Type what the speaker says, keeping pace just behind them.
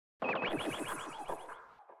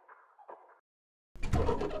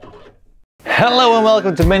Hello and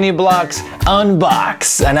welcome to Mini Blocks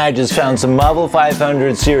Unbox, and I just found some Marvel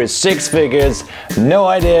 500 Series 6 figures. No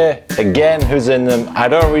idea, again, who's in them. I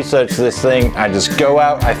don't research this thing. I just go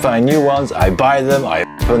out, I find new ones, I buy them, I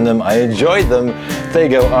open them, I enjoy them. They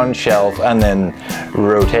go on shelf and then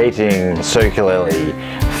rotating circularly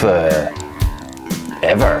for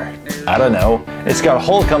ever. I don't know. It's got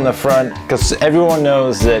Hulk on the front because everyone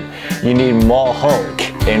knows that you need more Hulk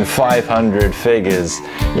in 500 figures,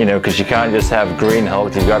 you know, because you can't just have green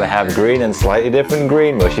Hulk, you've got to have green and slightly different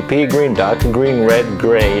green, mushy pea green, darker green, red,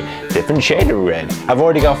 grey, different shade of red. I've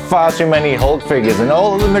already got far too many Hulk figures and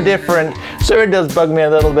all of them are different, so it does bug me a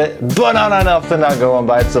little bit, but not enough to not go and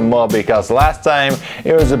buy some more, because last time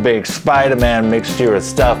it was a big Spider-Man mixture of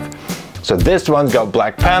stuff. So this one's got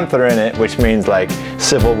Black Panther in it, which means like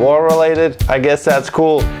Civil War related. I guess that's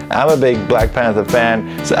cool. I'm a big Black Panther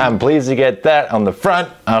fan, so I'm pleased to get that on the front.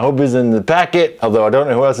 I hope he's in the packet, although I don't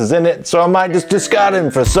know who else is in it, so I might just discard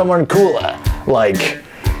him for someone cooler, like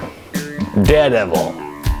Daredevil.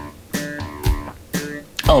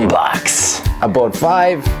 Unbox. I bought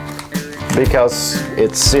 5 because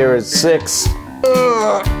it's Series 6.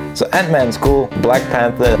 So Ant-Man's cool, Black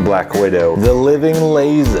Panther, Black Widow, The Living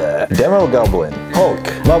Laser, Demo Goblin, Hulk,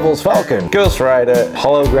 Marvel's Falcon, Ghost Rider,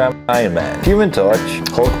 Hologram Iron Man, Human Torch,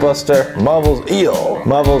 Hulkbuster, Marvel's Eel,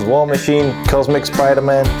 Marvel's War Machine, Cosmic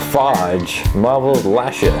Spider-Man, Farge, Marvel's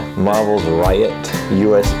Lasher, Marvel's Riot,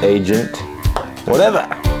 US Agent, whatever.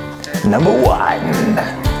 Number 1.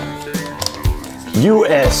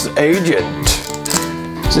 US Agent.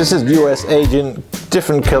 So this is US Agent.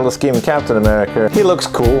 Different color scheme, Captain America. He looks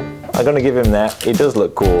cool. I'm gonna give him that. He does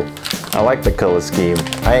look cool. I like the color scheme.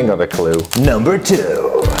 I ain't got a clue. Number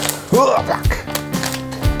 2.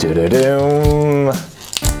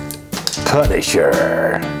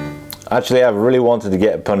 Punisher. Actually, I've really wanted to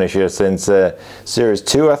get Punisher since Series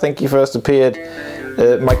 2, I think he first appeared.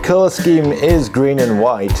 My color scheme is green and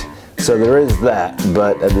white, so there is that,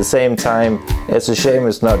 but at the same time, it's a shame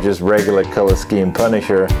it's not just regular color scheme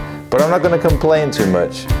Punisher. But I'm not going to complain too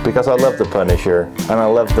much because I love the Punisher and I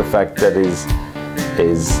love the fact that he's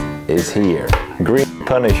here. Green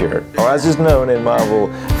Punisher, or as is known in Marvel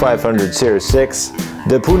 500 Series 6,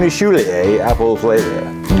 the Punishule apple flavor.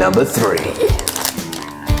 Number 3.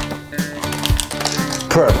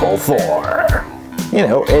 Purple Thor. You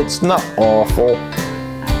know, it's not awful,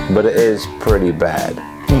 but it is pretty bad.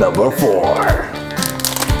 Number 4.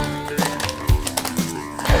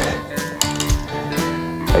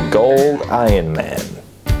 A gold Iron Man,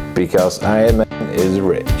 because Iron Man is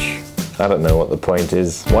rich. I don't know what the point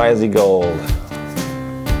is. Why is he gold?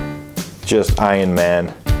 Just Iron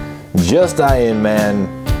Man. Just Iron Man,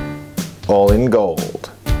 all in gold.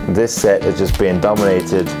 This set is just being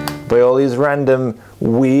dominated by all these random,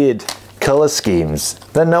 weird color schemes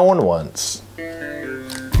that no one wants.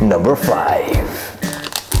 Number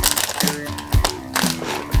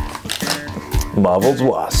 5. Marvel's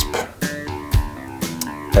Wasp.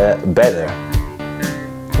 Better,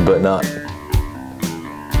 but not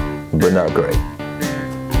great.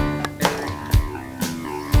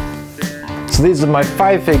 So these are my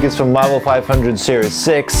 5 figures from Marvel 500 Series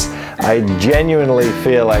 6. I genuinely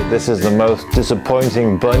feel like this is the most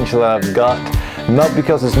disappointing bunch that I've got. Not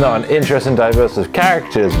because it's not an interesting diverse of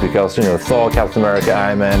characters, because, you know, Thor, Captain America,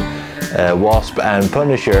 Iron Man, Wasp and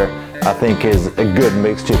Punisher I think is a good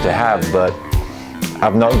mixture to have, but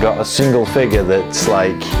I've not got a single figure that's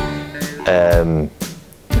like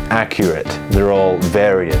accurate. They're all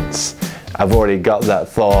variants. I've already got that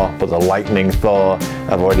Thor, but the Lightning Thor.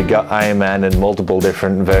 I've already got Iron Man in multiple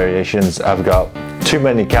different variations. I've got too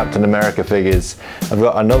many Captain America figures. I've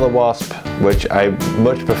got another Wasp, which I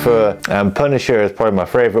much prefer. Punisher is probably my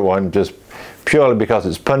favorite one, just purely because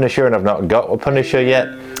it's Punisher and I've not got a Punisher yet.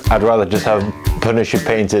 I'd rather just have Punisher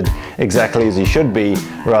painted exactly as he should be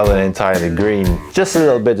rather than entirely green. Just a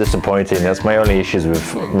little bit disappointing. That's my only issues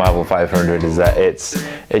with Marvel 500, is that it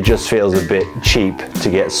just feels a bit cheap to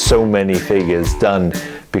get so many figures done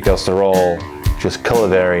because they're all just color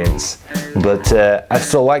variants. But I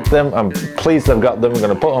still like them. I'm pleased I've got them. I'm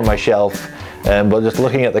going to put them on my shelf. But just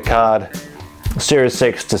looking at the card, Series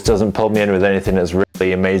 6 just doesn't pull me in with anything that's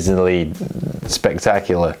really amazingly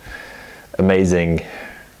spectacular, amazing,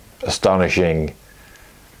 astonishing,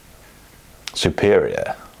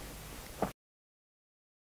 superior.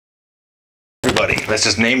 Everybody, let's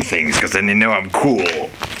just name things because then you know I'm cool.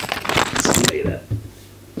 Later.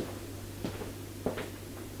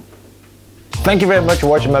 Thank you very much for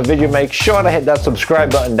watching my video. Make sure to hit that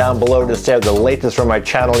subscribe button down below to stay up the latest from my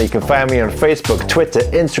channel. You can find me on Facebook, Twitter,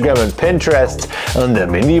 Instagram, and Pinterest under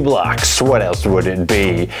Mini Blocks. What else would it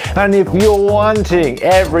be? And if you're wanting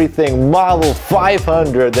everything Marvel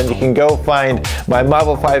 500, then you can go find my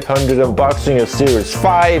Marvel 500 unboxing of Series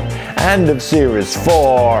 5 and of Series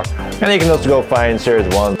 4. And you can also go find Series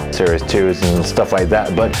 1, Series 2s and stuff like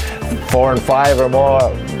that. But 4 and 5 are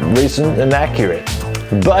more recent and accurate.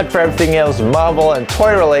 But for everything else Marvel and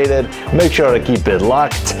toy related, make sure to keep it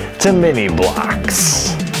locked to Mini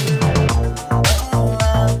Blocks.